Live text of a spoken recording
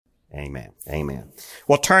Amen. Amen.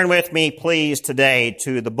 Well, turn with me, please, today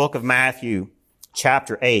to the book of Matthew,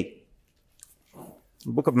 chapter 8.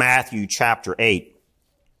 The book of Matthew, chapter 8.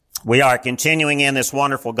 We are continuing in this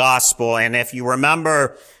wonderful gospel, and if you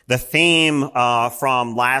remember the theme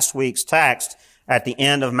from last week's text, at the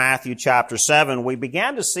end of Matthew chapter 7, we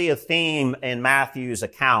began to see a theme in Matthew's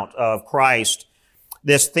account of Christ,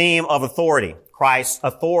 this theme of authority. Christ's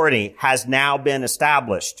authority has now been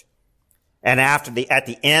established. And at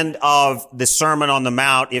the end of the Sermon on the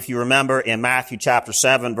Mount, if you remember in Matthew chapter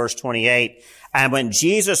 7, verse 28, and when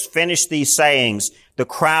Jesus finished these sayings, the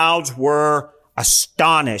crowds were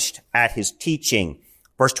astonished at his teaching.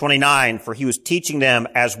 Verse 29, for he was teaching them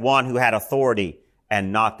as one who had authority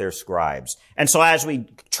and not their scribes. And so as we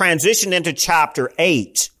transition into chapter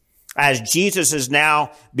 8, as Jesus is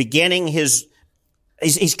now beginning he's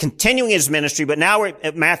continuing his ministry, but now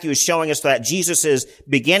Matthew is showing us that Jesus is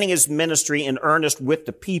beginning his ministry in earnest with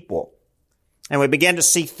the people. And we begin to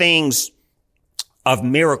see things of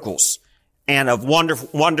miracles and of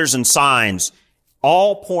wonders and signs,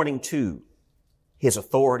 all pointing to his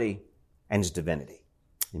authority and his divinity.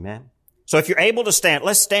 Amen. So if you're able to stand,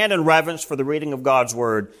 let's stand in reverence for the reading of God's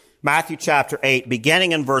word. Matthew chapter 8,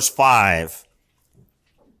 beginning in verse 5.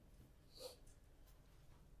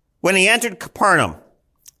 When he entered Capernaum,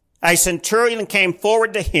 a centurion came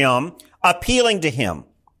forward to him, appealing to him,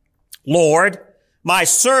 Lord, my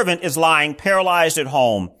servant is lying paralyzed at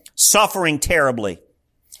home, suffering terribly.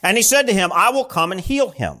 And he said to him, I will come and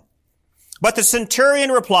heal him. But the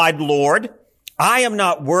centurion replied, Lord, I am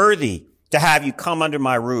not worthy to have you come under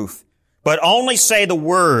my roof, but only say the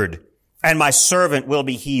word, and my servant will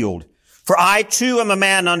be healed. For I too am a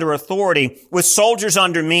man under authority, with soldiers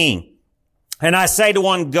under me. And I say to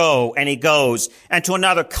one, go, and he goes, and to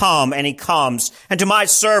another, come, and he comes, and to my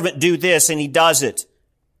servant, do this, and he does it.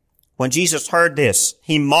 When Jesus heard this,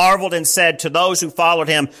 he marveled and said to those who followed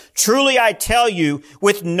him, truly I tell you,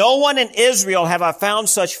 with no one in Israel have I found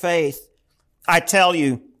such faith. I tell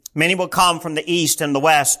you, many will come from the east and the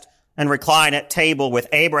west, and recline at table with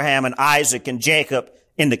Abraham and Isaac and Jacob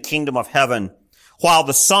in the kingdom of heaven, while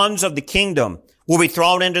the sons of the kingdom will be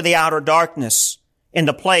thrown into the outer darkness. In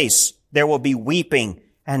the place there will be weeping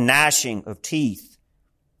and gnashing of teeth.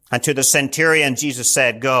 And to the centurion Jesus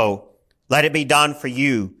said, go, let it be done for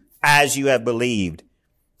you as you have believed.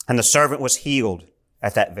 And the servant was healed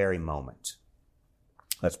at that very moment.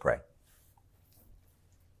 Let's pray.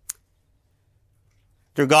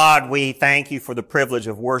 Dear God, we thank you for the privilege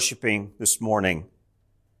of worshiping this morning.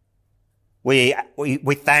 We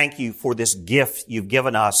thank you for this gift you've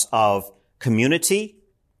given us of community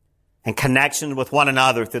and connection with one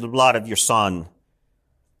another through the blood of your Son.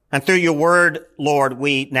 And through your word, Lord,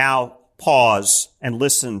 we now pause and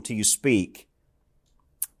listen to you speak.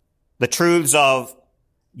 The truths of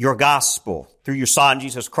your gospel through your Son,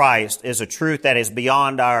 Jesus Christ, is a truth that is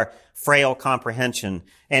beyond our frail comprehension.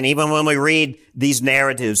 And even when we read these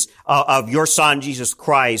narratives of your Son, Jesus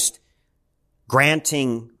Christ,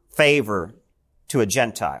 granting favor to a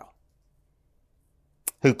Gentile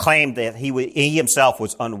who claimed that he himself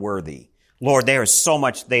was unworthy. Lord, there is so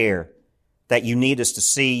much there that you need us to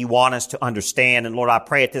see, you want us to understand. And Lord, I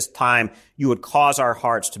pray at this time you would cause our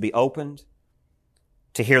hearts to be opened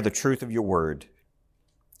to hear the truth of your word.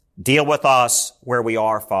 Deal with us where we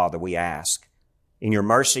are, Father, we ask. In your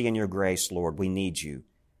mercy and your grace, Lord, we need you.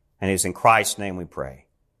 And it is in Christ's name we pray.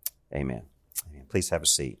 Amen. Amen. Please have a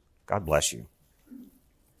seat. God bless you.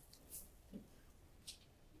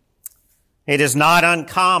 It is not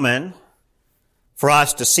uncommon for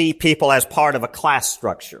us to see people as part of a class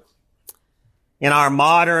structure. In our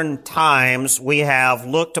modern times, we have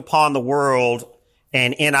looked upon the world,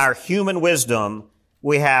 and in our human wisdom,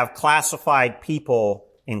 we have classified people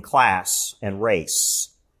in class and race.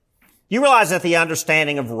 You realize that the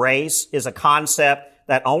understanding of race is a concept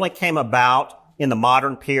that only came about in the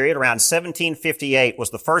modern period. Around 1758 was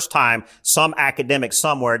the first time some academic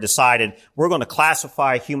somewhere decided we're going to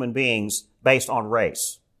classify human beings based on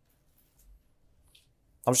race.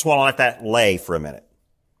 I just want to let that lay for a minute.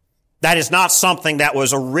 That is not something that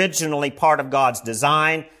was originally part of God's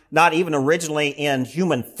design, not even originally in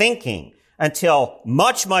human thinking until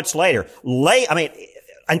much, much later.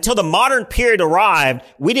 Until the modern period arrived,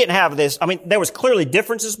 we didn't have this. There was clearly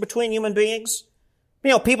differences between human beings.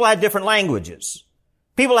 People had different languages.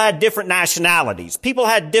 People had different nationalities. People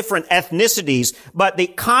had different ethnicities. But the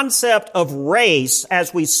concept of race,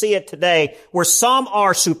 as we see it today, where some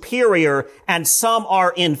are superior and some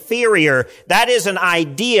are inferior, that is an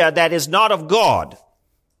idea that is not of God.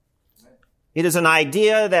 It is an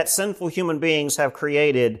idea that sinful human beings have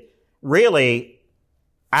created really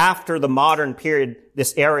after the modern period,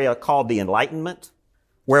 this area called the Enlightenment,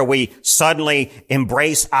 where we suddenly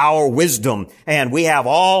embrace our wisdom and we have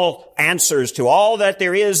all answers to all that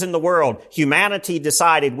there is in the world. Humanity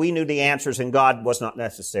decided we knew the answers and God was not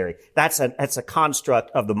necessary. That's a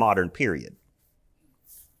construct of the modern period.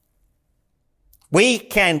 We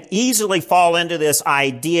can easily fall into this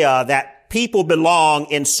idea that people belong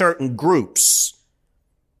in certain groups.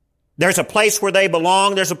 There's a place where they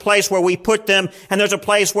belong, there's a place where we put them, and there's a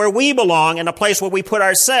place where we belong, and a place where we put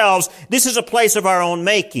ourselves. This is a place of our own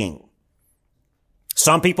making.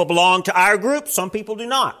 Some people belong to our group, some people do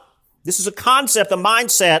not. This is a concept, a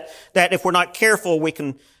mindset that if we're not careful, we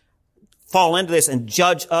can fall into this and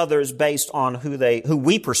judge others based on who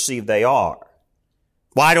we perceive they are.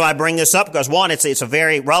 Why do I bring this up? Because one, it's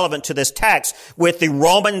very relevant to this text. With the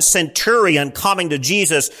Roman Centurion coming to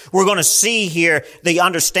Jesus, we're going to see here the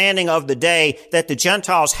understanding of the day that the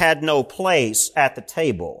Gentiles had no place at the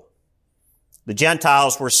table. The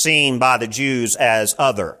Gentiles were seen by the Jews as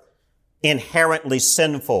other, inherently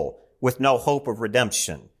sinful, with no hope of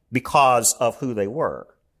redemption because of who they were.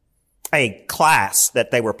 A class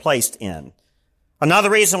that they were placed in.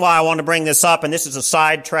 Another reason why I want to bring this up, and this is a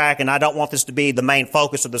sidetrack, and I don't want this to be the main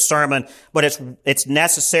focus of the sermon, but it's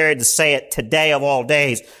necessary to say it today of all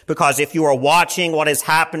days, because if you are watching what is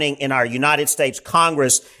happening in our United States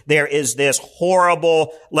Congress, there is this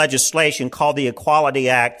horrible legislation called the Equality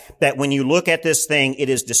Act that when you look at this thing, it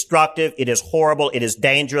is destructive, it is horrible, it is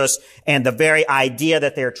dangerous, and the very idea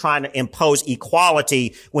that they're trying to impose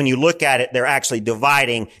equality, when you look at it, they're actually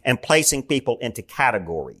dividing and placing people into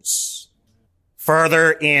categories.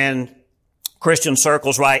 Further in Christian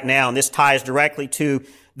circles right now, and this ties directly to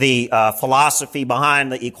the philosophy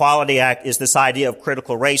behind the Equality Act, is this idea of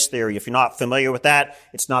critical race theory. If you're not familiar with that,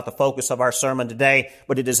 it's not the focus of our sermon today,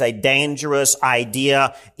 but it is a dangerous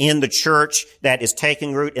idea in the church that is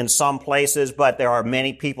taking root in some places, but there are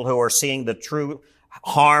many people who are seeing the true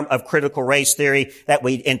harm of critical race theory, that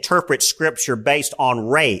we interpret Scripture based on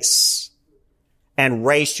race and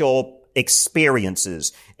racial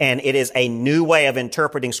experiences. And it is a new way of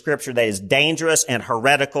interpreting Scripture that is dangerous and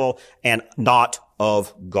heretical and not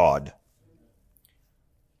of God.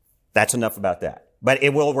 That's enough about that. But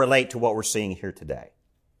it will relate to what we're seeing here today.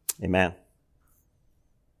 Amen.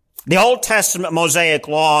 The Old Testament Mosaic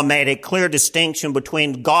Law made a clear distinction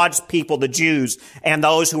between God's people, the Jews, and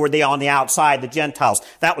those who were on the outside, the Gentiles.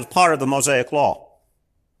 That was part of the Mosaic Law.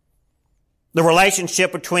 The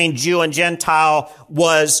relationship between Jew and Gentile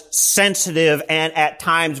was sensitive and at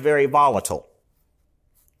times very volatile.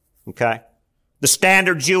 Okay? The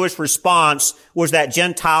standard Jewish response was that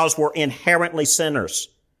Gentiles were inherently sinners,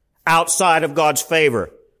 outside of God's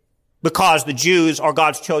favor, because the Jews are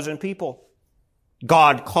God's chosen people.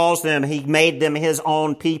 God calls them, He made them His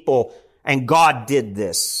own people, and God did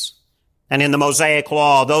this. And in the Mosaic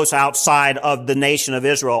Law, those outside of the nation of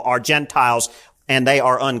Israel are Gentiles, and they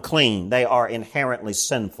are unclean. They are inherently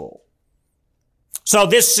sinful. So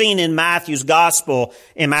this scene in Matthew's Gospel,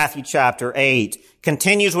 in Matthew chapter 8,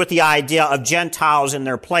 continues with the idea of Gentiles in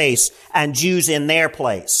their place and Jews in their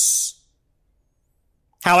place.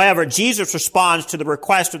 However, Jesus responds to the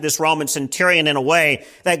request of this Roman centurion in a way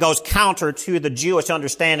that goes counter to the Jewish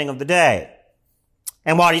understanding of the day.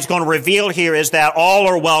 And what He's going to reveal here is that all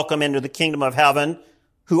are welcome into the kingdom of heaven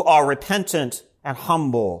who are repentant and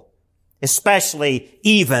humble, especially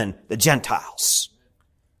even the Gentiles.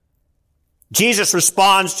 Jesus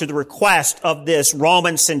responds to the request of this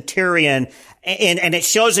Roman centurion, and it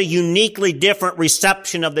shows a uniquely different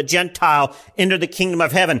reception of the Gentile into the kingdom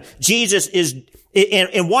of heaven. Jesus is,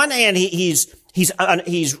 in one hand, he's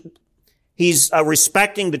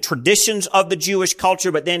respecting the traditions of the Jewish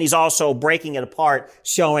culture, but then he's also breaking it apart,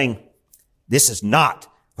 showing this is not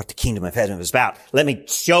what the kingdom of heaven is about. Let me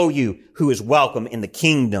show you who is welcome in the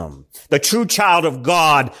kingdom. The true child of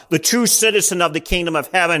God, the true citizen of the kingdom of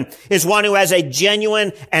heaven, is one who has a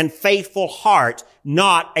genuine and faithful heart,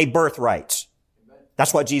 not a birthright.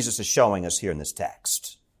 That's what Jesus is showing us here in this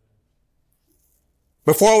text.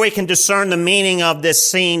 Before we can discern the meaning of this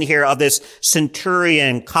scene here, of this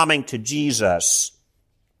centurion coming to Jesus,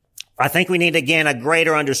 I think we need to gain a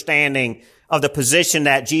greater understanding of the position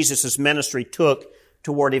that Jesus' ministry took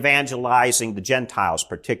toward evangelizing the Gentiles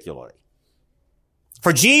particularly.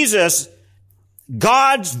 For Jesus,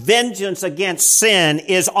 God's vengeance against sin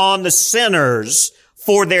is on the sinners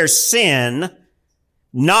for their sin,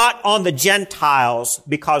 not on the Gentiles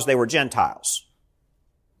because they were Gentiles.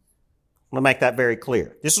 I'm going to make that very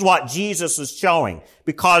clear. This is what Jesus is showing,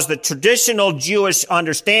 because the traditional Jewish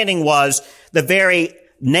understanding was the very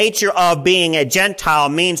nature of being a Gentile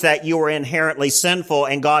means that you were inherently sinful,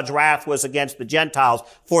 and God's wrath was against the Gentiles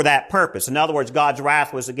for that purpose. In other words, God's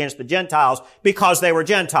wrath was against the Gentiles because they were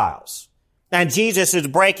Gentiles. And Jesus is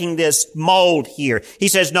breaking this mold here. He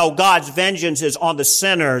says, no, God's vengeance is on the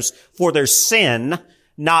sinners for their sin,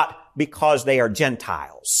 not because they are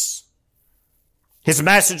Gentiles. His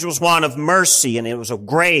message was one of mercy, and it was of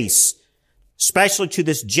grace, especially to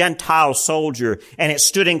this Gentile soldier, and it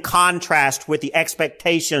stood in contrast with the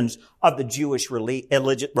expectations of the Jewish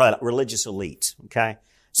religious elite. Okay?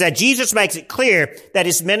 So that Jesus makes it clear that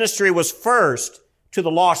his ministry was first to the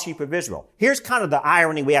lost sheep of Israel. Here's kind of the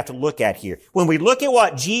irony we have to look at here. When we look at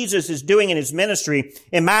what Jesus is doing in his ministry,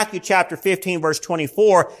 in Matthew chapter 15, verse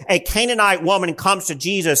 24, a Canaanite woman comes to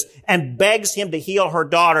Jesus and begs him to heal her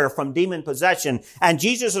daughter from demon possession. And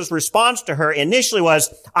Jesus' response to her initially was,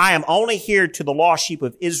 I am only here to the lost sheep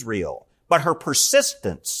of Israel. But her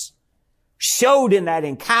persistence showed in that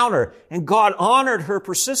encounter, and God honored her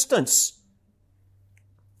persistence.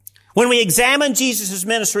 When we examine Jesus'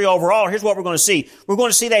 ministry overall, here's what we're going to see. We're going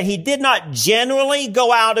to see that he did not generally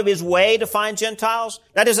go out of his way to find Gentiles.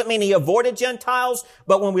 That doesn't mean he avoided Gentiles,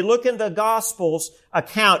 but when we look in the Gospels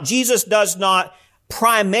account, Jesus does not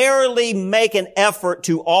primarily make an effort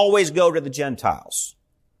to always go to the Gentiles.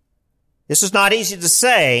 This is not easy to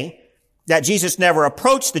say that Jesus never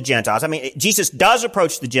approached the Gentiles. I mean, Jesus does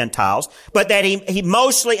approach the Gentiles, but that he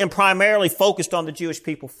mostly and primarily focused on the Jewish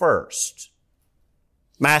people first.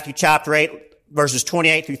 Matthew chapter 8, verses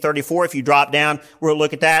 28 through 34. If you drop down, we'll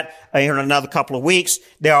look at that here in another couple of weeks.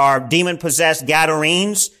 There are demon-possessed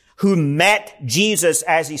Gadarenes who met Jesus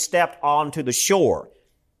as he stepped onto the shore.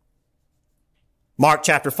 Mark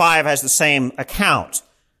chapter 5 has the same account.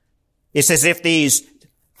 It's as if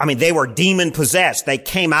they were demon-possessed. They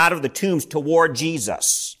came out of the tombs toward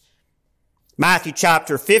Jesus. Matthew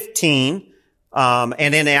chapter 15,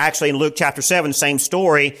 and then actually in Luke chapter 7, same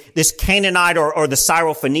story, this Canaanite or the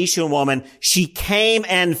Syrophoenician woman, she came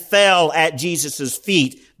and fell at Jesus'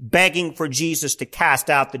 feet, begging for Jesus to cast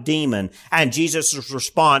out the demon. And Jesus'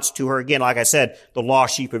 response to her, again, like I said, the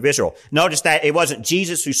lost sheep of Israel. Notice that it wasn't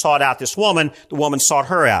Jesus who sought out this woman, the woman sought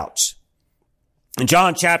her out. In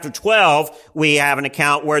John chapter 12, we have an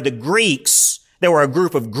account where there were a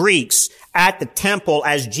group of Greeks at the temple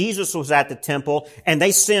as Jesus was at the temple, and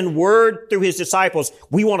they send word through his disciples,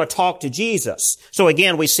 we want to talk to Jesus. So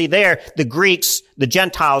again, we see there, the Greeks, the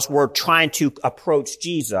Gentiles were trying to approach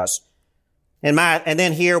Jesus. And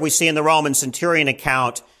then here we see in the Roman Centurion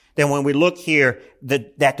account, then when we look here,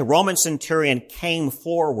 that the Roman Centurion came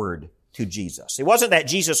forward to Jesus. It wasn't that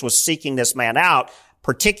Jesus was seeking this man out,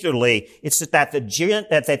 particularly, it's that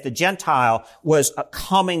the Gentile was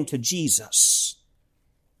coming to Jesus.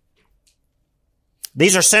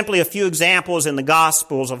 These are simply a few examples in the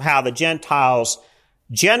Gospels of how the Gentiles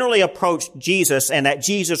generally approached Jesus, and that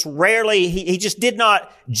Jesus rarely, he just did not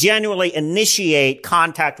genuinely initiate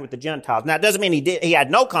contact with the Gentiles. Now, it doesn't mean he had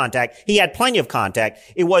no contact. He had plenty of contact.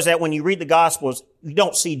 It was that when you read the Gospels, you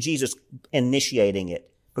don't see Jesus initiating it,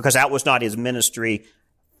 because that was not his ministry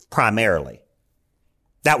primarily.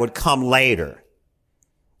 That would come later.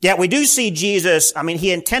 Yet we do see Jesus,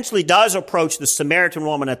 he intentionally does approach the Samaritan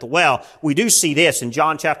woman at the well. We do see this in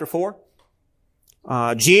John chapter 4.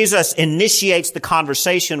 Jesus initiates the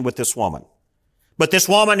conversation with this woman. But this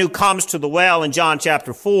woman who comes to the well in John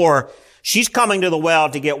chapter 4, she's coming to the well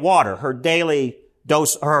to get water, her daily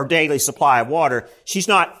supply of water. She's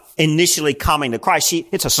not initially coming to Christ.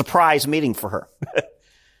 It's a surprise meeting for her.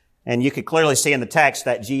 And you could clearly see in the text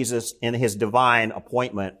that Jesus, in his divine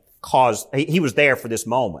appointment, he was there for this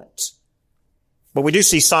moment. But we do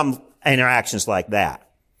see some interactions like that.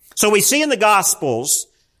 So we see in the Gospels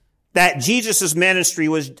that Jesus' ministry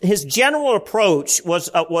his general approach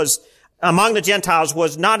was among the Gentiles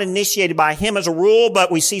was not initiated by him as a rule,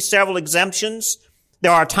 but we see several exemptions.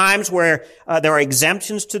 There are times where there are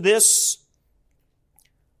exemptions to this.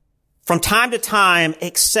 From time to time,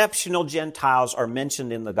 exceptional Gentiles are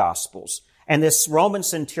mentioned in the Gospels, and this Roman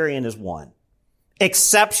centurion is one.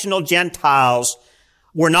 Exceptional Gentiles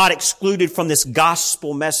were not excluded from this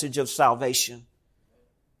gospel message of salvation.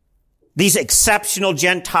 These exceptional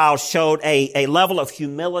Gentiles showed a level of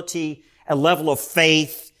humility, a level of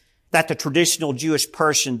faith that the traditional Jewish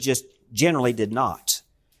person just generally did not.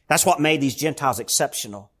 That's what made these Gentiles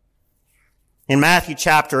exceptional. In Matthew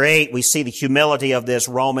chapter 8, we see the humility of this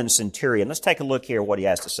Roman centurion. Let's take a look here at what he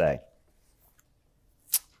has to say.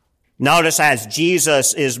 Notice as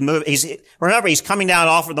Jesus is moving, he's coming down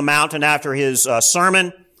off of the mountain after his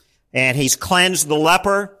sermon, and he's cleansed the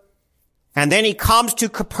leper, and then he comes to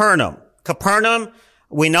Capernaum. Capernaum,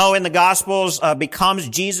 we know in the Gospels, becomes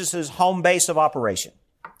Jesus' home base of operation.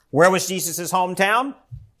 Where was Jesus' hometown?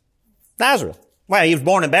 Nazareth. Well, he was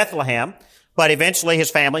born in Bethlehem, but eventually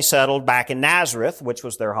his family settled back in Nazareth, which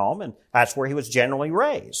was their home, and that's where he was generally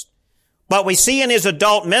raised. But we see in his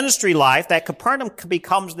adult ministry life that Capernaum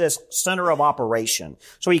becomes this center of operation.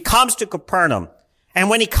 So he comes to Capernaum. And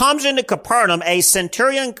when he comes into Capernaum, a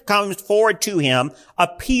centurion comes forward to him,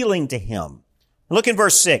 appealing to him. Look in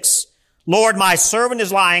verse 6. Lord, my servant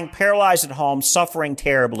is lying paralyzed at home, suffering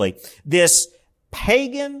terribly. This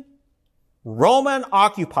pagan Roman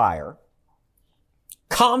occupier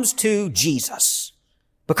comes to Jesus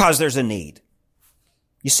because there's a need.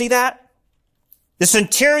 You see that? The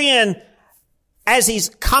centurion, as he's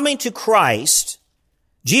coming to Christ,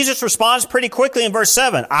 Jesus responds pretty quickly in verse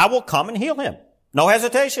 7. I will come and heal him. No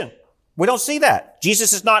hesitation. We don't see that.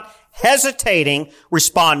 Jesus is not hesitating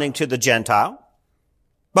responding to the Gentile.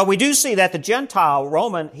 But we do see that the Gentile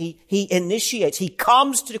Roman, he initiates, he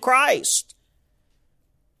comes to Christ.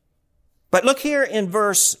 But look here in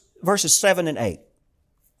verses 7 and 8.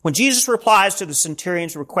 When Jesus replies to the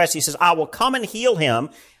centurion's request, he says, I will come and heal him.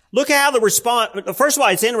 Look at how the response, first of all,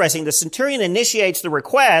 it's interesting. The centurion initiates the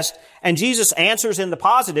request and Jesus answers in the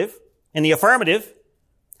positive, in the affirmative.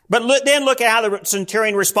 But then look at how the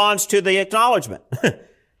centurion responds to the acknowledgement.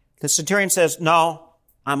 The centurion says, no,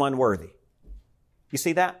 I'm unworthy. You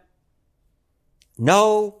see that?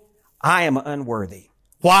 No, I am unworthy.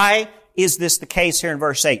 Why is this the case here in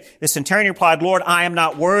verse 8? The centurion replied, Lord, I am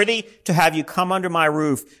not worthy to have you come under my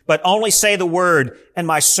roof, but only say the word and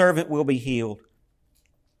my servant will be healed.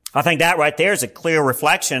 I think that right there is a clear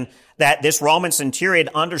reflection that this Roman centurion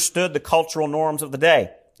understood the cultural norms of the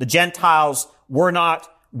day. The Gentiles were not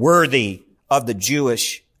worthy of the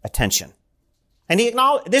Jewish attention. And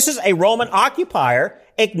this is a Roman occupier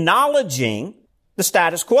acknowledging the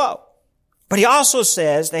status quo. But he also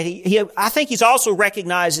says that I think he's also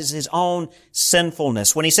recognizes his own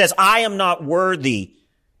sinfulness. When he says, I am not worthy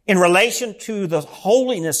in relation to the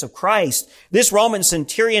holiness of Christ, this Roman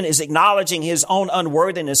centurion is acknowledging his own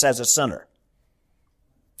unworthiness as a sinner.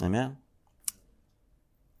 Amen.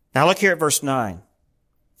 Now look here at verse 9.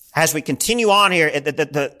 As we continue on here,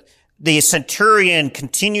 the centurion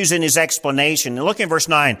continues in his explanation. And look in verse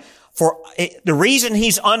 9. For the reason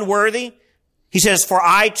he's unworthy, he says, for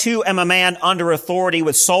I too am a man under authority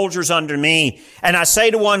with soldiers under me. And I say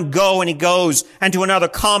to one, go, and he goes, and to another,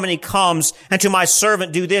 come, and he comes, and to my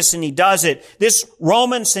servant, do this, and he does it. This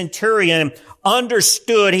Roman centurion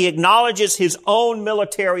understood, he acknowledges his own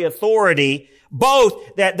military authority,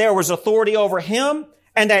 both that there was authority over him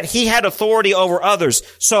and that he had authority over others.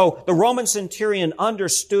 So the Roman centurion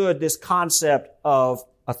understood this concept of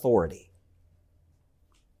authority.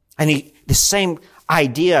 And the same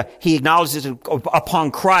idea, he acknowledges it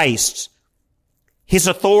upon Christ. His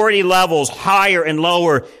authority levels higher and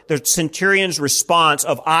lower. The centurion's response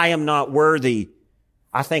of, I am not worthy,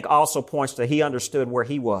 I think also points to he understood where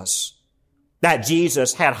he was. That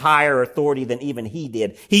Jesus had higher authority than even he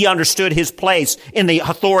did. He understood his place in the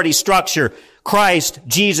authority structure. Christ,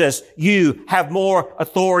 Jesus, you have more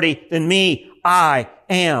authority than me. I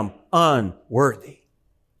am unworthy.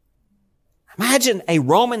 Imagine a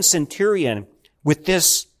Roman centurion with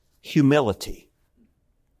this humility.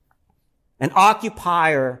 An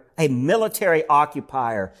occupier, a military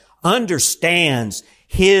occupier, understands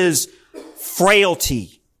his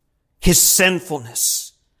frailty, his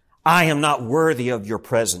sinfulness. I am not worthy of your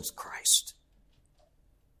presence, Christ.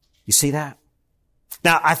 You see that?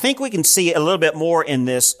 Now, I think we can see a little bit more in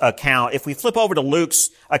this account. If we flip over to Luke's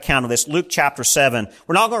account of this, Luke chapter 7,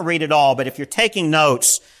 we're not going to read it all, but if you're taking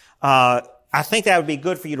notes, I think that would be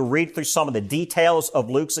good for you to read through some of the details of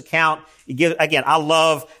Luke's account. Again, I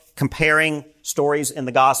love comparing stories in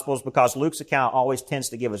the Gospels because Luke's account always tends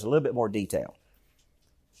to give us a little bit more detail.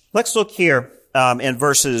 Let's look here in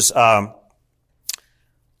verses,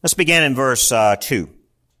 let's begin in verse 2.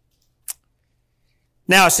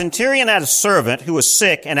 Now, a centurion had a servant who was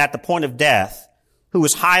sick and at the point of death, who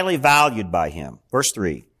was highly valued by him. Verse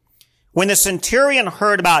 3. When the centurion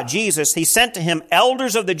heard about Jesus, he sent to him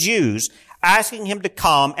elders of the Jews, asking him to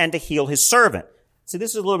come and to heal his servant. See, this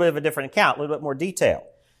is a little bit of a different account, a little bit more detail.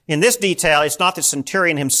 In this detail, it's not the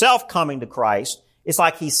centurion himself coming to Christ. It's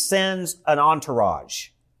like he sends an entourage.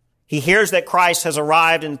 He hears that Christ has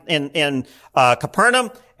arrived in Capernaum,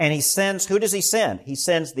 and he sends, who does he send? He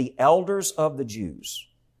sends the elders of the Jews.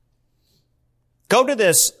 Go to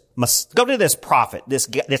this prophet,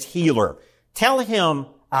 this healer. Tell him,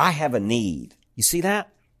 I have a need. You see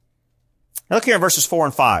that? Now look here in verses 4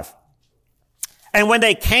 and 5. And when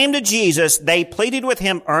they came to Jesus, they pleaded with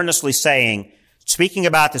him earnestly, saying, speaking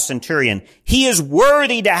about the centurion, he is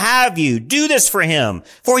worthy to have you. Do this for him,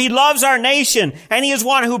 for he loves our nation, and he is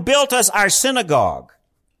one who built us our synagogue.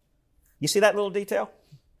 You see that little detail?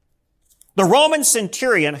 The Roman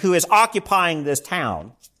centurion who is occupying this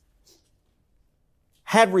town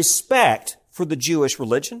had respect for the Jewish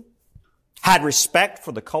religion, had respect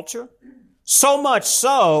for the culture, so much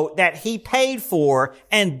so that he paid for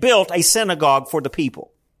and built a synagogue for the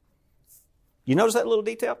people. You notice that little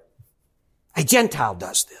detail? A Gentile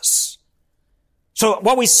does this. So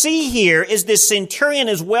what we see here is this centurion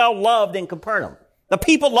is well loved in Capernaum. The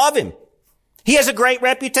people love him. He has a great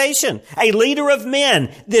reputation, a leader of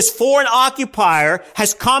men. This foreign occupier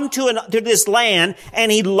has come to this land,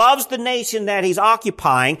 and he loves the nation that he's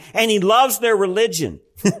occupying, and he loves their religion.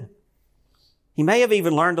 He may have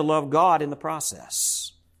even learned to love God in the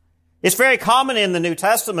process. It's very common in the New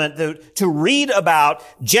Testament to read about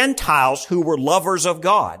Gentiles who were lovers of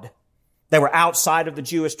God. They were outside of the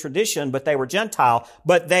Jewish tradition, but they were Gentile,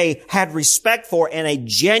 but they had respect for and a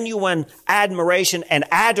genuine admiration and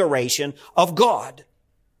adoration of God.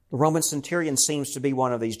 The Roman centurion seems to be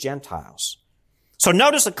one of these Gentiles. So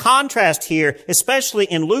notice the contrast here, especially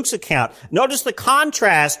in Luke's account. Notice the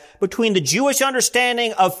contrast between the Jewish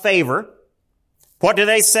understanding of favor. What do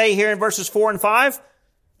they say here in verses 4 and 5?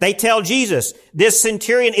 They tell Jesus, this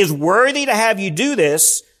centurion is worthy to have you do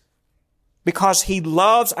this, because he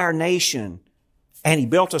loves our nation and he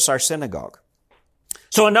built us our synagogue.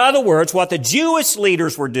 So in other words, what the Jewish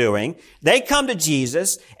leaders were doing, they come to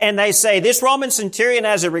Jesus and they say, this Roman centurion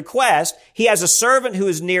has a request. He has a servant who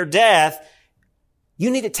is near death. You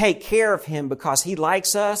need to take care of him because he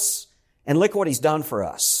likes us and look what he's done for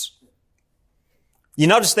us. You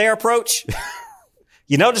notice their approach?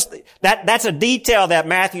 You notice that's a detail that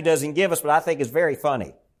Matthew doesn't give us, but I think is very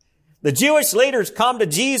funny. The Jewish leaders come to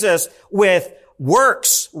Jesus with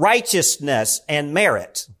works, righteousness, and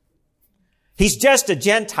merit. He's just a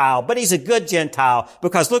Gentile, but he's a good Gentile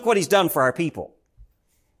because look what he's done for our people.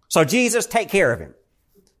 So Jesus, take care of him.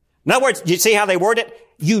 In other words, you see how they word it?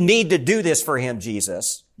 You need to do this for him,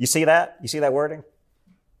 Jesus. You see that? You see that wording?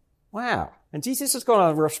 Wow. And Jesus is going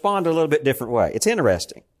to respond a little bit different way. It's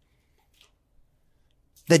interesting.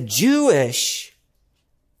 The Jewish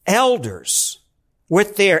elders,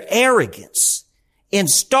 with their arrogance, in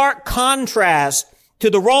stark contrast to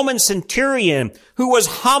the Roman centurion who was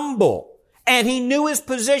humble and he knew his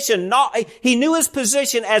position. He knew his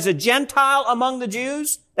position as a Gentile among the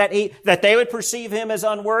Jews, that they would perceive him as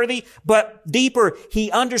unworthy, but deeper, he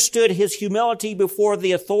understood his humility before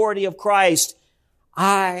the authority of Christ.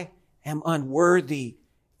 I am unworthy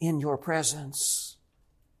in your presence.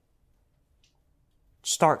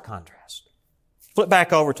 Stark contrast. Flip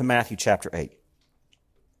back over to Matthew chapter 8.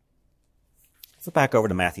 Flip back over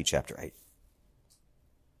to Matthew chapter 8.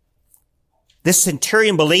 This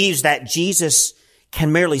centurion believes that Jesus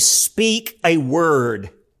can merely speak a word.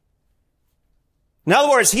 In other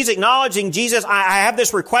words, he's acknowledging, Jesus, I have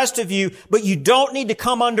this request of you, but you don't need to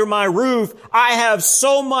come under my roof. I have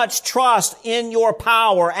so much trust in your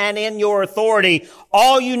power and in your authority.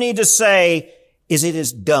 All you need to say is it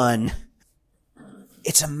is done.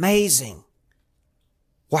 It's amazing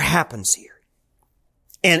what happens here.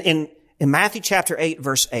 And in Matthew chapter 8,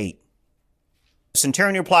 verse 8, the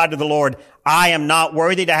centurion replied to the Lord, I am not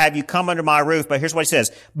worthy to have you come under my roof, but here's what he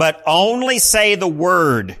says, but only say the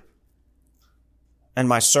word, and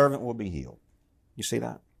my servant will be healed. You see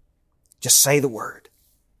that? Just say the word.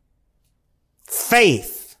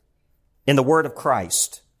 Faith in the word of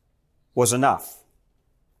Christ was enough.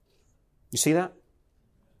 You see that?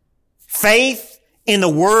 Faith in the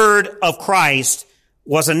word of Christ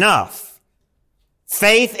was enough.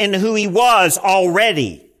 Faith in who he was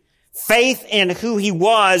already. Faith in who he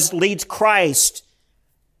was leads Christ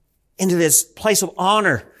into this place of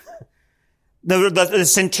honor. The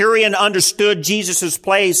centurion understood Jesus'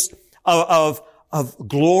 place of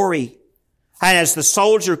glory. And as the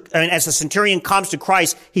centurion comes to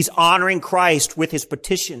Christ, he's honoring Christ with his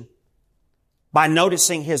petition by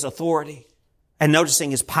noticing his authority and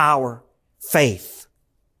noticing his power. Faith.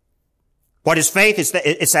 What is faith?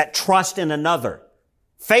 It's that trust in another.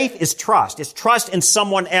 Faith is trust. It's trust in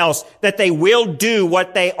someone else that they will do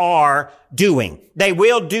what they are doing. They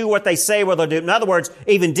will do what they say will do. In other words,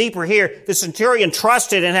 even deeper here, the centurion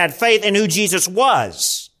trusted and had faith in who Jesus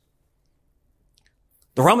was.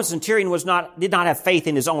 The Roman centurion did not have faith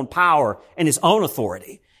in his own power and his own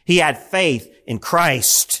authority. He had faith in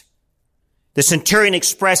Christ. The centurion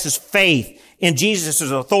expresses faith in Jesus'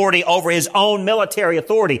 authority over his own military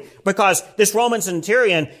authority, because this Roman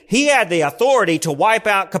centurion, he had the authority to wipe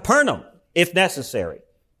out Capernaum if necessary.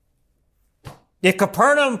 If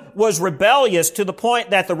Capernaum was rebellious to the point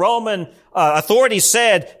that the Roman authorities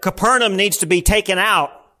said Capernaum needs to be taken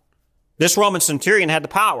out, this Roman centurion had the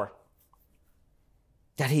power.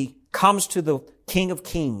 That he comes to the King of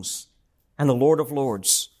Kings and the Lord of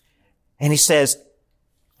Lords, and he says,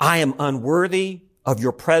 I am unworthy of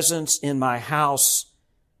your presence in my house,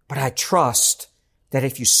 but I trust that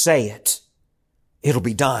if you say it, it'll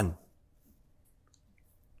be done.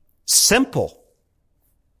 Simple,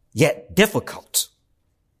 yet difficult.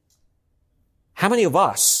 How many of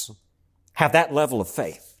us have that level of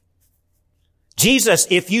faith? Jesus,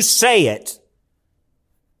 if you say it,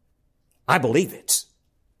 I believe it.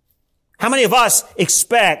 How many of us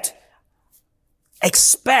expect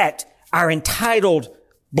our entitled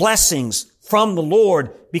blessings from the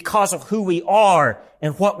Lord because of who we are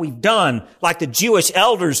and what we've done? Like the Jewish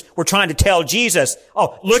elders were trying to tell Jesus,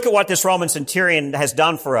 oh, look at what this Roman centurion has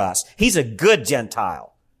done for us. He's a good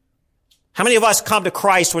Gentile. How many of us come to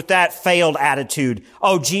Christ with that failed attitude?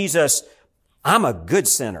 Oh, Jesus, I'm a good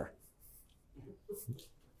sinner.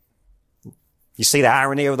 You see the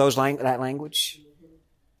irony of that language?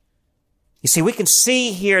 You see, we can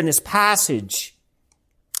see here in this passage,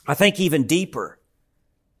 I think even deeper,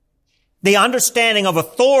 the understanding of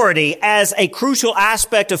authority as a crucial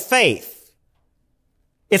aspect of faith.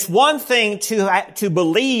 It's one thing to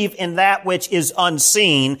believe in that which is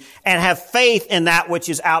unseen and have faith in that which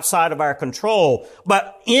is outside of our control.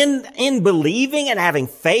 But in believing and having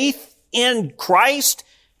faith in Christ,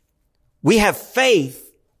 we have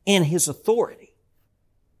faith in His authority.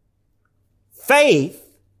 Faith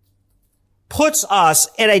puts us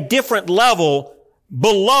at a different level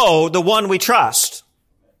below the one we trust.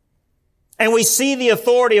 And we see the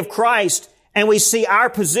authority of Christ, and we see our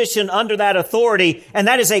position under that authority, and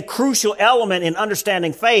that is a crucial element in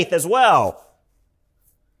understanding faith as well.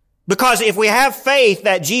 Because if we have faith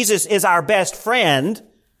that Jesus is our best friend,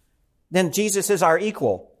 then Jesus is our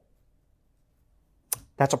equal.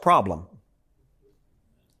 That's a problem.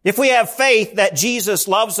 If we have faith that Jesus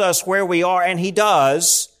loves us where we are, and He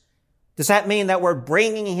does that mean that we're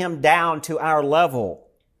bringing Him down to our level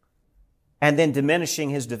and then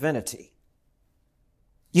diminishing His divinity?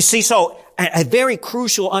 You see, so a very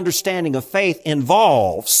crucial understanding of faith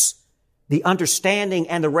involves the understanding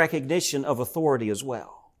and the recognition of authority as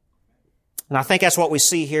well. And I think that's what we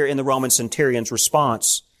see here in the Roman centurion's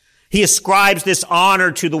response. He ascribes this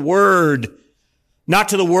honor to the Word, not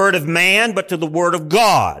to the word of man, but to the Word of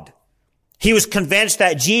God. He was convinced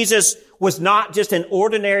that Jesus was not just an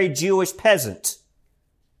ordinary Jewish peasant.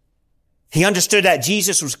 He understood that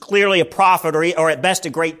Jesus was clearly a prophet or at best a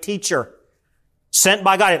great teacher sent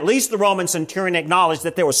by God. At least the Roman centurion acknowledged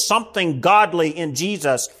that there was something godly in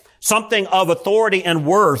Jesus, something of authority and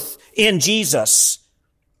worth in Jesus.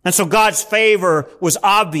 And so God's favor was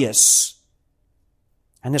obvious.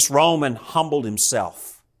 And this Roman humbled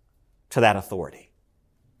himself to that authority.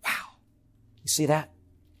 Wow. You see that?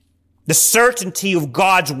 The certainty of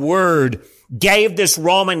God's Word gave this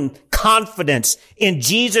Roman confidence in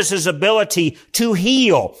Jesus' ability to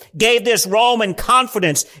heal, gave this Roman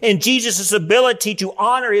confidence in Jesus' ability to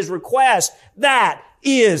honor his request. That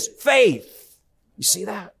is faith. You see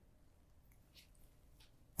that?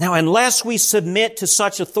 Now, unless we submit to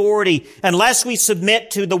such authority, unless we submit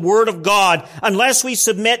to the Word of God, unless we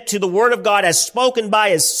submit to the Word of God as spoken by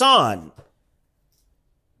His Son,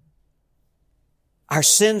 our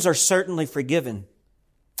sins are certainly forgiven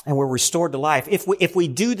and we're restored to life. If we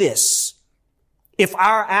do this, if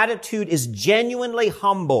our attitude is genuinely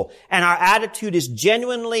humble and our attitude is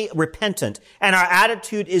genuinely repentant and our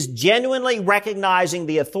attitude is genuinely recognizing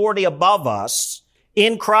the authority above us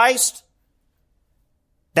in Christ,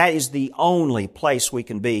 that is the only place we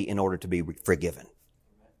can be in order to be forgiven.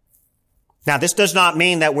 Now, this does not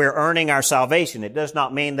mean that we're earning our salvation. It does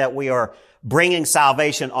not mean that we are bringing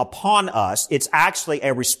salvation upon us. It's actually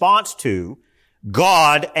a response to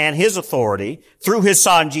God and His authority through His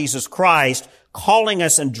Son, Jesus Christ, calling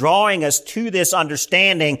us and drawing us to this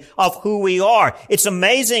understanding of who we are. It's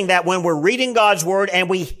amazing that when we're reading God's Word and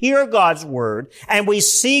we hear God's Word and we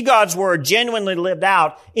see God's Word genuinely lived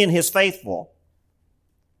out in His faithful,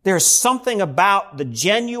 there's something about the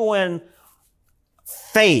genuine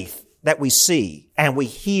faith that we see and we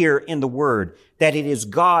hear in the Word that it is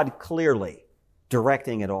God clearly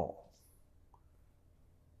directing it all.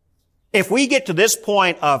 If we get to this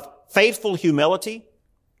point of faithful humility,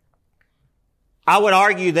 I would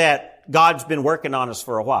argue that God's been working on us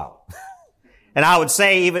for a while. And I would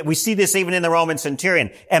say we see this even in the Roman centurion.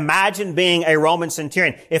 Imagine being a Roman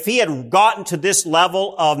centurion. If he had gotten to this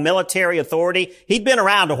level of military authority, he'd been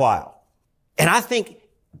around a while. And I think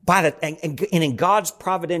and in God's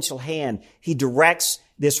providential hand, he directs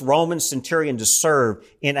this Roman centurion to serve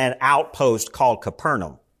in an outpost called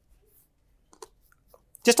Capernaum.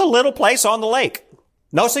 Just a little place on the lake.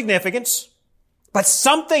 No significance. But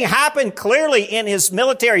something happened clearly in his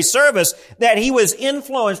military service that he was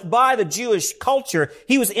influenced by the Jewish culture.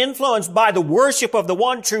 He was influenced by the worship of the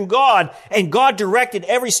one true God, and God directed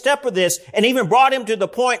every step of this and even brought him to the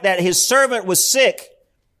point that his servant was sick.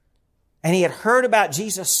 And he had heard about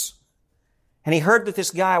Jesus, and he heard that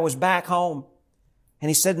this guy was back home, and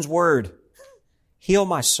he said in his word, heal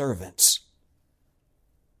my servants.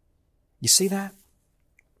 You see that?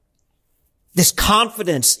 This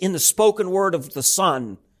confidence in the spoken word of the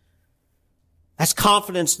Son. That's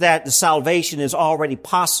confidence that the salvation is already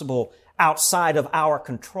possible outside of our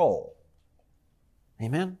control.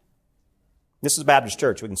 Amen? This is Baptist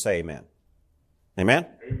Church. We can say amen. Amen?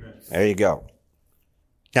 Amen. There you go.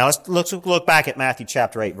 Now let's look back at Matthew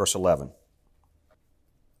chapter 8, verse 11.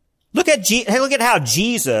 Look at how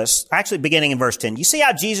Jesus, actually beginning in verse 10, you see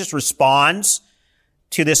how Jesus responds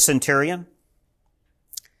to this centurion?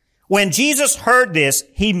 When Jesus heard this,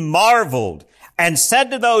 he marveled and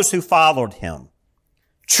said to those who followed him,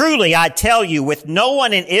 truly, I tell you, with no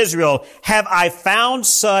one in Israel have I found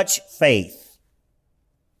such faith.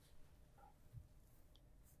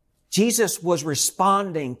 Jesus was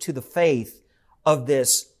responding to the faith of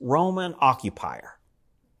this Roman occupier.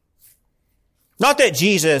 Not that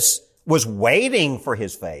Jesus was waiting for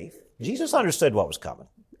his faith. Jesus understood what was coming.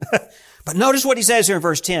 But notice what he says here in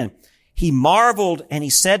verse 10. He marveled and he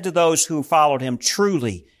said to those who followed him,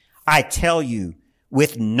 truly, I tell you,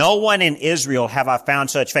 with no one in Israel have I found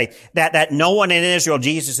such faith. That no one in Israel,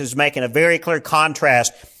 Jesus is making a very clear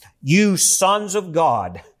contrast. You sons of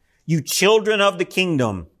God, you children of the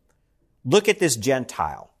kingdom, look at this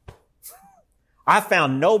Gentile. I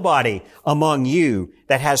found nobody among you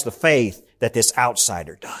that has the faith that this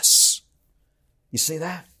outsider does. You see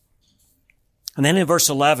that? And then in verse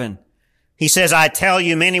 11, he says, I tell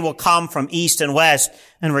you, many will come from east and west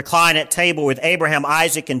and recline at table with Abraham,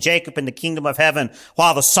 Isaac, and Jacob in the kingdom of heaven,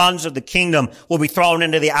 while the sons of the kingdom will be thrown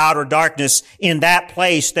into the outer darkness. In that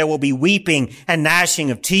place there will be weeping and gnashing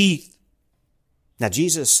of teeth. Now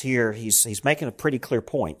Jesus here, he's making a pretty clear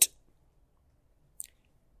point.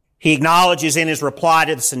 He acknowledges in his reply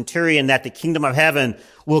to the centurion that the kingdom of heaven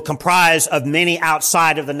will comprise of many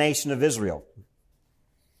outside of the nation of Israel.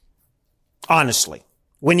 Honestly.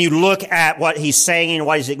 When you look at what he's saying and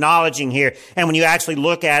what he's acknowledging here, and when you actually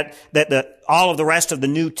look at all of the rest of the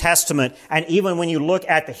New Testament, and even when you look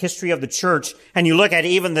at the history of the church, and you look at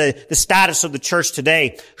even the status of the church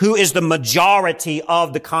today, who is the majority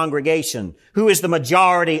of the congregation? Who is the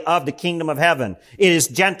majority of the kingdom of heaven? It is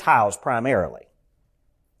Gentiles primarily.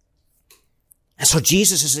 And so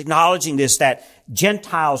Jesus is acknowledging this, that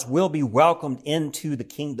Gentiles will be welcomed into the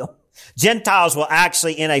kingdom. Gentiles will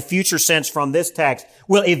actually, in a future sense from this text,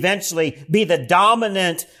 will eventually be the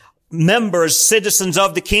dominant members, citizens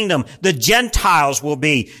of the kingdom. The Gentiles will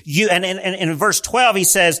be. And in verse 12 he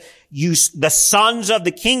says, the sons of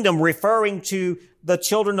the kingdom, referring to the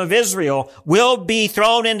children of Israel, will be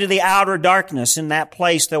thrown into the outer darkness. In that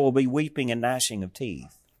place there will be weeping and gnashing of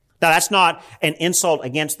teeth. Now, that's not an insult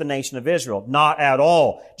against the nation of Israel. Not at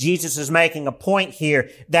all. Jesus is making a point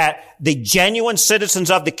here that the genuine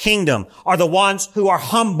citizens of the kingdom are the ones who are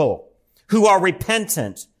humble, who are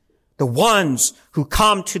repentant, the ones who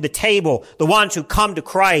come to the table, the ones who come to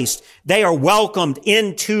Christ. They are welcomed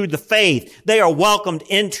into the faith. They are welcomed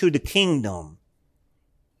into the kingdom.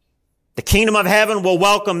 The kingdom of heaven will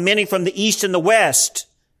welcome many from the east and the west,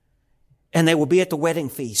 and they will be at the wedding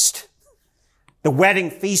feast. The wedding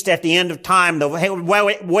feast at the end of time, the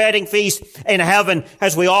wedding feast in heaven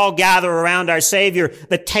as we all gather around our Savior,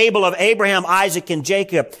 the table of Abraham, Isaac, and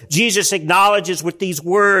Jacob. Jesus acknowledges with these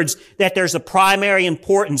words that there's a primary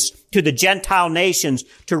importance to the Gentile nations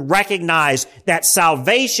to recognize that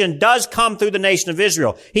salvation does come through the nation of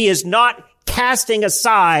Israel. He is not casting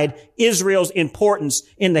aside Israel's importance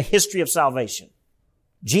in the history of salvation.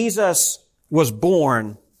 Jesus was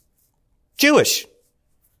born Jewish.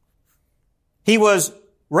 He was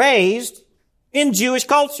raised in Jewish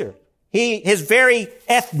culture. His very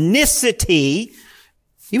ethnicity,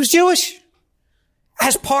 he was Jewish.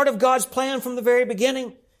 As part of God's plan from the very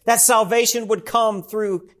beginning, that salvation would come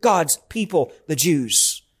through God's people, the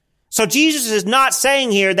Jews. So Jesus is not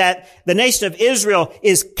saying here that the nation of Israel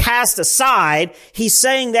is cast aside. He's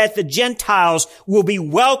saying that the Gentiles will be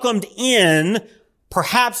welcomed in,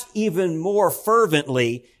 perhaps even more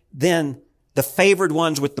fervently than the favored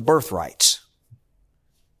ones with the birthrights.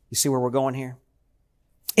 You see where we're going here?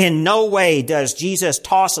 In no way does Jesus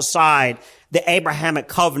toss aside the Abrahamic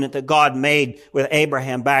covenant that God made with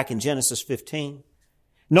Abraham back in Genesis 15.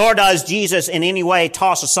 Nor does Jesus in any way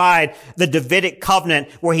toss aside the Davidic covenant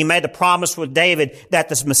where he made the promise with David that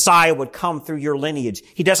this Messiah would come through your lineage.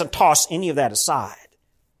 He doesn't toss any of that aside.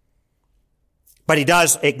 But he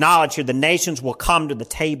does acknowledge here the nations will come to the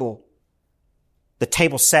table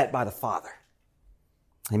set by the Father.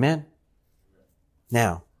 Amen?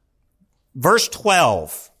 Now, verse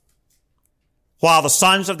 12. While the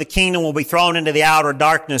sons of the kingdom will be thrown into the outer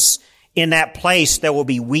darkness, in that place there will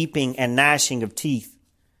be weeping and gnashing of teeth.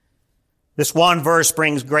 This one verse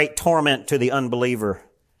brings great torment to the unbeliever.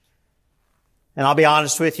 And I'll be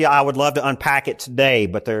honest with you, I would love to unpack it today,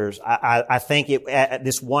 but I think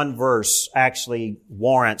this one verse actually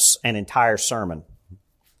warrants an entire sermon.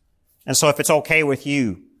 And so if it's okay with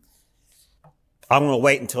you, I'm going to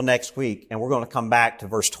wait until next week and we're going to come back to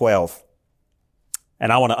verse 12.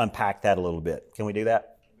 And I want to unpack that a little bit. Can we do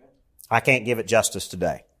that? I can't give it justice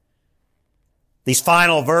today. These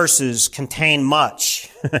final verses contain much.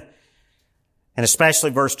 And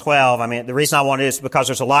especially verse 12. I mean, the reason I want it is because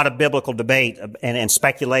there's a lot of biblical debate and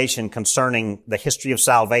speculation concerning the history of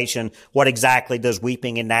salvation. What exactly does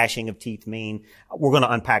weeping and gnashing of teeth mean? We're going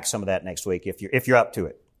to unpack some of that next week if you're up to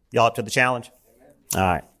it. Y'all up to the challenge? Amen.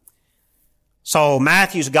 All right. So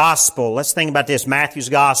Matthew's gospel, let's think about this. Matthew's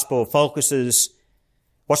gospel focuses,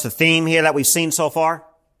 what's the theme here that we've seen so far?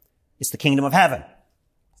 It's the kingdom of heaven.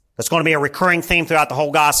 That's going to be a recurring theme throughout the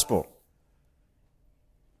whole gospel.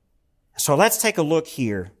 So let's take a look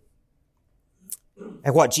here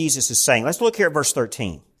at what Jesus is saying. Let's look here at verse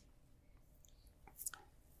 13.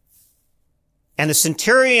 And to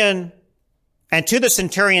the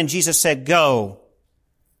centurion Jesus said, "Go,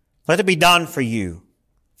 let it be done for you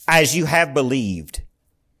as you have believed."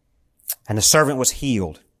 And the servant was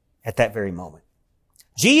healed at that very moment.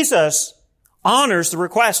 Jesus honors the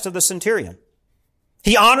request of the centurion.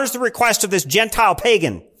 He honors the request of this Gentile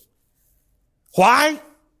pagan. Why?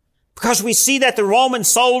 Because we see that the Roman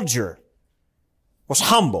soldier was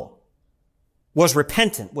humble, was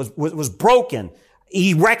repentant, was broken.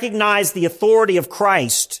 He recognized the authority of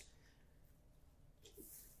Christ.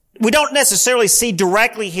 We don't necessarily see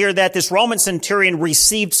directly here that this Roman centurion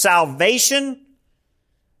received salvation,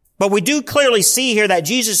 but we do clearly see here that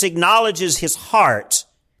Jesus acknowledges his heart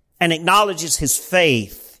and acknowledges his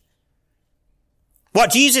faith.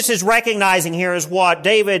 What Jesus is recognizing here is what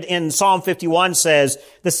David in Psalm 51 says,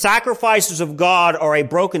 "The sacrifices of God are a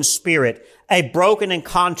broken spirit, a broken and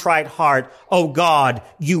contrite heart. O God,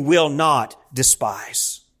 you will not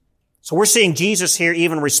despise." So we're seeing Jesus here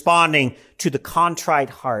even responding to the contrite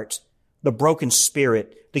heart, the broken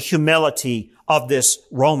spirit, the humility of this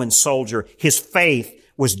Roman soldier. His faith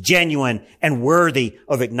was genuine and worthy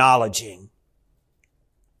of acknowledging.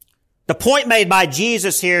 The point made by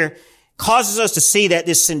Jesus here causes us to see that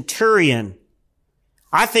this centurion,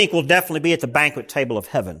 I think, will definitely be at the banquet table of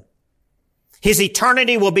heaven. His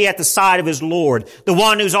eternity will be at the side of his Lord, the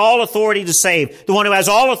one who's all authority to save, the one who has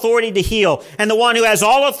all authority to heal, and the one who has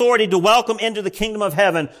all authority to welcome into the kingdom of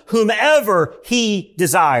heaven whomever he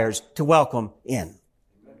desires to welcome in.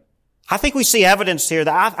 I think we see evidence here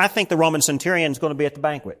that I think the Roman centurion is going to be at the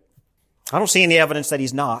banquet. I don't see any evidence that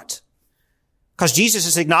he's not. Because Jesus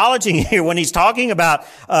is acknowledging here when he's talking about,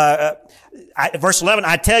 verse 11,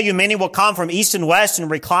 "I tell you, many will come from east and west and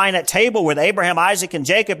recline at table with Abraham, Isaac, and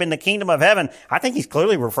Jacob in the kingdom of heaven." I think he's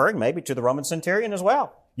clearly referring maybe to the Roman centurion as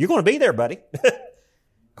well. You're going to be there, buddy,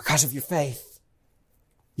 because of your faith.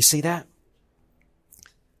 You see that?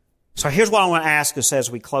 So here's what I want to ask us as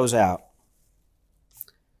we close out.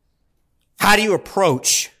 How do you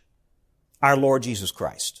approach our Lord Jesus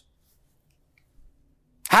Christ?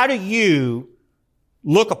 How do you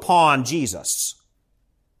look upon Jesus?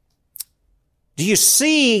 Do you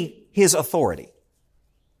see his authority?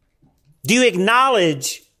 Do you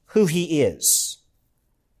acknowledge who he is?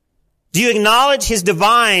 Do you acknowledge his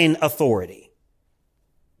divine authority?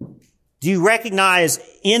 Do you recognize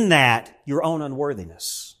in that your own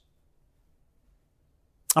unworthiness?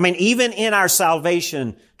 I mean, even in our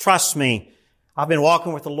salvation, trust me, I've been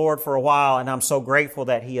walking with the Lord for a while, and I'm so grateful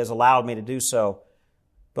that he has allowed me to do so.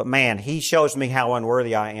 But man, he shows me how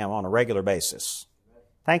unworthy I am on a regular basis.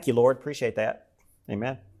 Thank you, Lord. Appreciate that.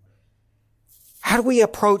 Amen. How do we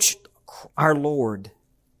approach our Lord?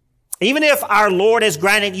 Even if our Lord has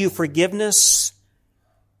granted you forgiveness,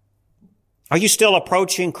 are you still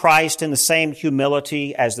approaching Christ in the same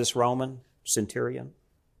humility as this Roman centurion?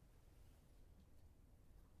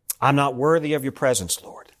 "I'm not worthy of your presence,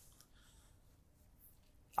 Lord.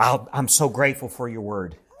 I'm so grateful for your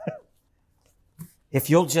word. If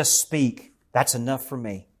you'll just speak, That's enough for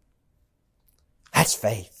me. That's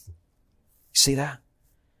faith. You see that?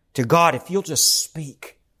 To God, if you'll just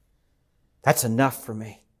speak, that's enough for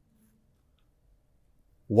me.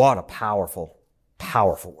 What a powerful,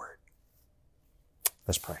 powerful word.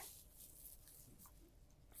 Let's pray.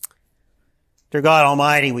 Dear God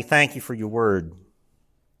Almighty, we thank you for your word.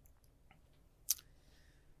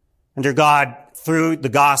 And dear God, through the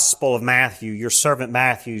Gospel of Matthew, your servant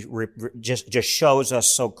Matthew just shows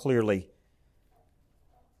us so clearly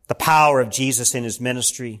the power of Jesus in his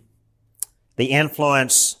ministry, the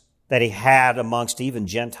influence that he had amongst even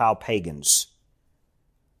Gentile pagans,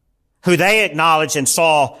 who they acknowledged and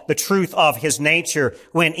saw the truth of his nature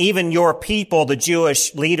when even your people, the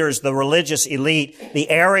Jewish leaders, the religious elite, the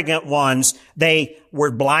arrogant ones, they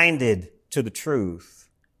were blinded to the truth.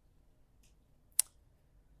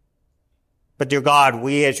 But dear God,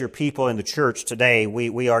 we as your people in the church today,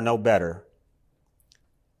 we are no better.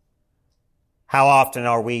 How often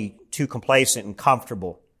are we too complacent and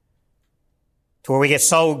comfortable to where we get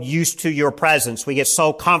so used to your presence, we get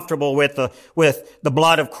so comfortable with the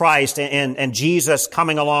blood of Christ and Jesus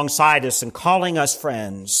coming alongside us and calling us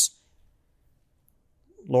friends.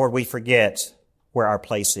 Lord, we forget where our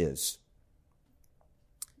place is.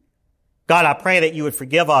 God, I pray that you would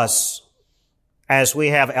forgive us as we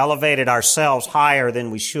have elevated ourselves higher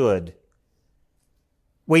than we should.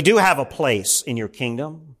 We do have a place in your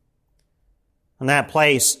kingdom, and that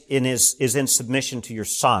place is in submission to your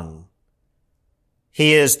Son.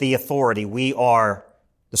 He is the authority. We are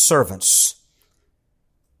the servants.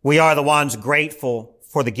 We are the ones grateful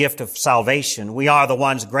for the gift of salvation. We are the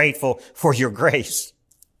ones grateful for your grace.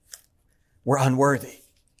 We're unworthy.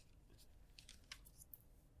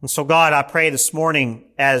 And so God, I pray this morning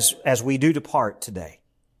as we do depart today,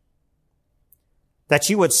 that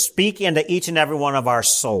you would speak into each and every one of our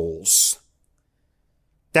souls,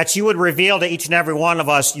 that you would reveal to each and every one of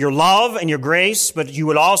us your love and your grace, but you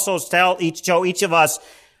would also show each of us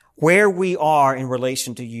where we are in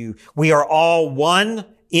relation to you. We are all one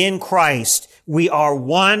in Christ. We are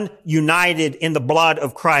one united in the blood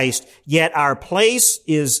of Christ, yet our place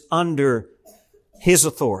is under his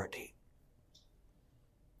authority.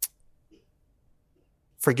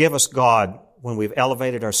 Forgive us, God, when we've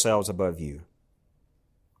elevated ourselves above you.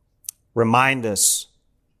 Remind us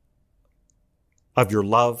of your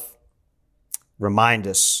love. Remind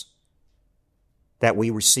us that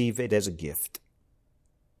we receive it as a gift.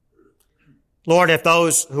 Lord, if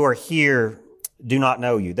those who are here do not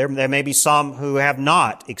know you, there may be some who have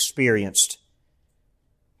not experienced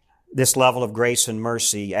this level of grace and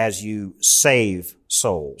mercy as you save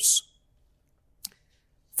souls.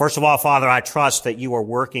 First of all, Father, I trust that you are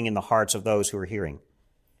working in the hearts of those who are hearing.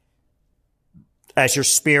 As your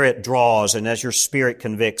Spirit draws and as your Spirit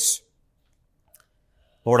convicts,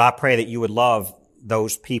 Lord, I pray that you would love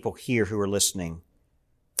those people here who are listening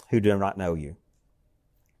who do not know you.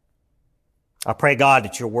 I pray, God,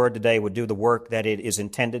 that your word today would do the work that it is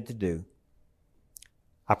intended to do.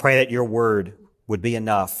 I pray that your word would be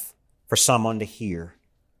enough for someone to hear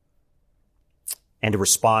and to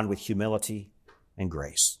respond with humility and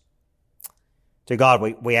grace. To God,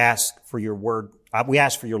 we ask for your word. We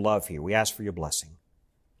ask for your love here. We ask for your blessing.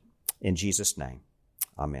 In Jesus' name,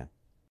 amen.